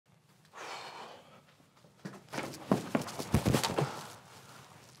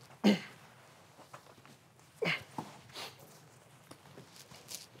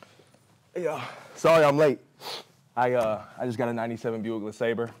Yeah, sorry I'm late. I just got a 97 Buick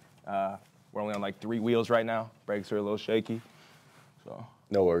LeSabre. We're only on like 3 wheels right now. Brakes are a little shaky. So.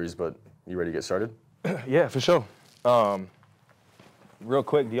 No worries, but you ready to get started? Yeah, for sure. Real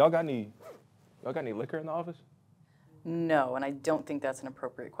quick, do y'all got any liquor in the office? No, and I don't think that's an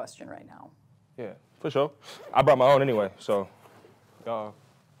appropriate question right now. Yeah, for sure. I brought my own anyway, so.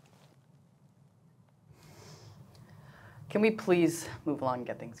 Can we please move along and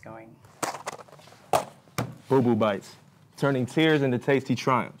get things going? Boo Boo Bites, turning tears into tasty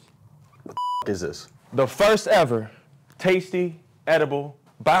triumphs. What the is this? The first ever tasty, edible,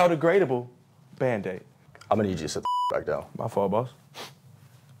 biodegradable Band-Aid. I'm gonna need you to sit the back down. My fault, boss.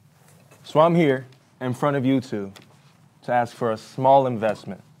 So I'm here in front of you two to ask for a small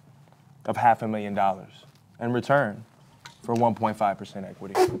investment of $500,000 in return for 1.5%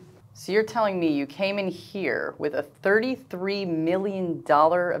 equity. So you're telling me you came in here with a $33 million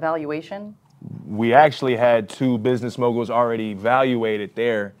evaluation? We actually had 2 business moguls already evaluated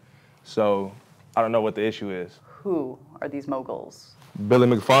there, so I don't know what the issue is. Who are these moguls? Billy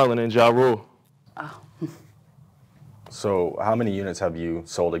McFarland and Ja Rule. Oh. So how many units have you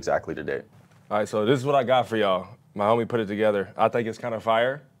sold exactly to date? All right, so this is what I got for y'all. My homie put it together. I think it's kind of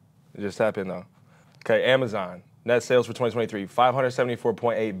fire. It just happened though. Okay, Amazon, net sales for 2023,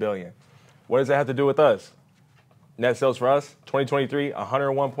 $574.8 billion. What does that have to do with us? Net sales for us, 2023,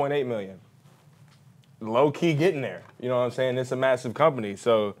 $101.8 million. Low key getting there. You know what I'm saying? It's a massive company.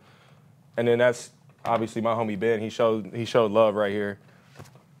 So, and then that's obviously my homie Ben. He showed love right here.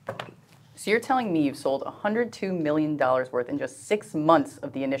 So you're telling me you've sold $102 million worth in just 6 months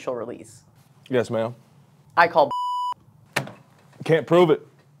of the initial release? Yes, ma'am. I call Can't prove it.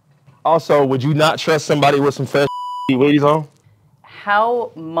 Also, would you not trust somebody with some fresh Wheaties on?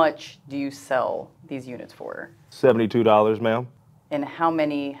 How much do you sell these units for? $72, ma'am. And how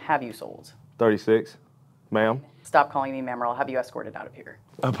many have you sold? 36, ma'am. Stop calling me ma'am or I'll have you escorted out of here.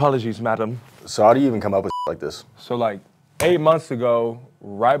 Apologies, madam. So how do you even come up with like this? So like 8 months ago,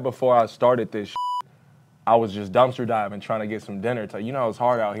 right before I started this I was just dumpster diving trying to get some dinner. You know, it's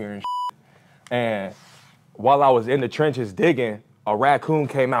hard out here and And while I was in the trenches digging, a raccoon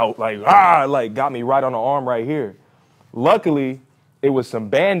came out like got me right on the arm right here. Luckily, it was some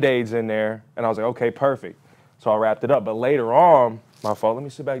Band-Aids in there, and I was like, okay, perfect. So I wrapped it up. But later on, my fault, let me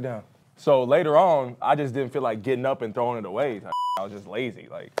sit back down. So later on, I just didn't feel like getting up and throwing it away. I was just lazy,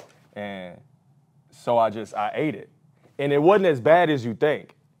 and so I ate it. And it wasn't as bad as you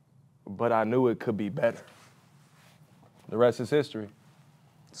think, but I knew it could be better. The rest is history.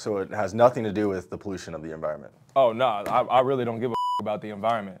 So it has nothing to do with the pollution of the environment? Oh, no, I really don't give a about the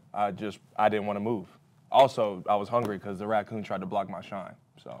environment. I didn't want to move. Also, I was hungry because the raccoon tried to block my shine,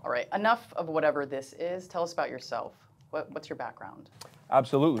 so. All right, enough of whatever this is. Tell us about yourself. What's your background?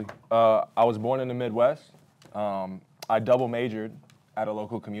 Absolutely. I was born in the Midwest. I double majored at a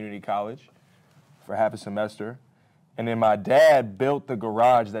local community college for half a semester. And then my dad built the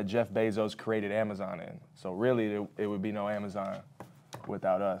garage that Jeff Bezos created Amazon in. So really, it would be no Amazon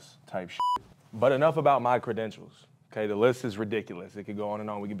without us type shit. But enough about my credentials. Okay, the list is ridiculous. It could go on and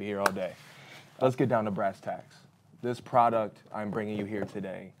on. We could be here all day. Let's get down to brass tacks. This product I'm bringing you here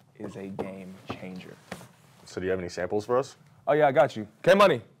today is a game changer. So do you have any samples for us? Oh yeah, I got you.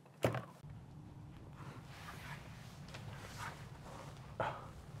 K-Money.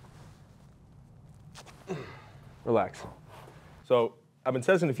 Relax. So I've been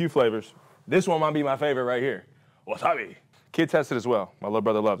testing a few flavors. This one might be my favorite right here. Wasabi. Kid tested as well. My little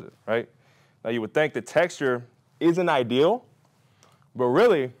brother loves it, right? Now you would think the texture isn't ideal, but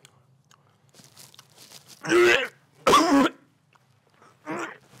really,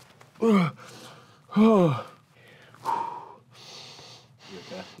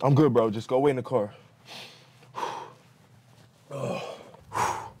 I'm good, bro. Just go wait in the car.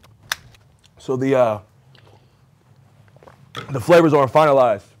 So the flavors aren't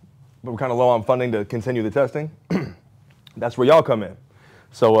finalized, but we're kind of low on funding to continue the testing. That's where y'all come in.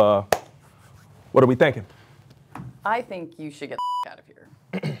 So what are we thinking? I think you should get out of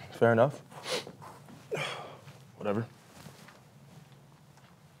here. Fair enough. Whatever.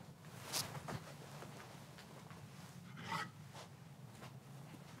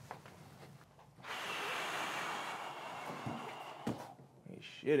 Ain't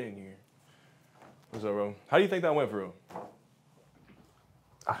shit in here. What's up, bro? How do you think that went for real?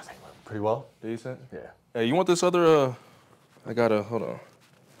 I think it went pretty well. Decent? Yeah. Hey, you want this other, I gotta, hold on.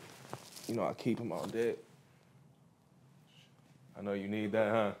 You know I keep them all dead. I know you need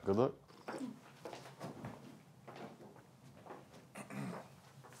that, huh? Good luck.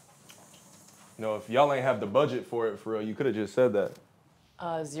 You know, if y'all ain't have the budget for it, for real, you could have just said that.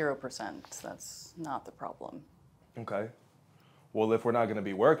 0%. That's not the problem. Okay. Well, if we're not going to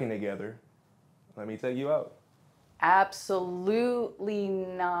be working together, let me take you out. Absolutely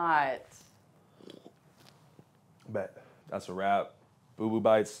not. Bet. That's a wrap. Boo Boo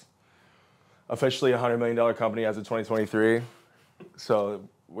Bites. Officially a $100 million company as of 2023. So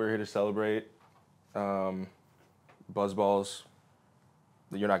we're here to celebrate. Buzzballs.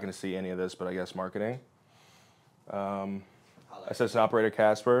 You're not going to see any of this, but I guess marketing. Assistant operator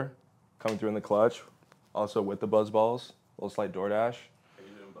Casper coming through in the clutch. Also with the Buzzballs. A little slight DoorDash. Are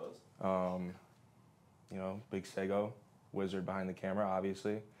you doing Buzz? You know, big Sego. Wizard behind the camera,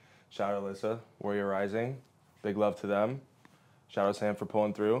 obviously. Shout out Alyssa. Warrior Rising. Big love to them. Shout out Sam for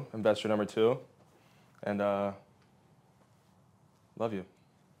pulling through. Investor number 2. And love you.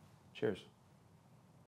 Cheers.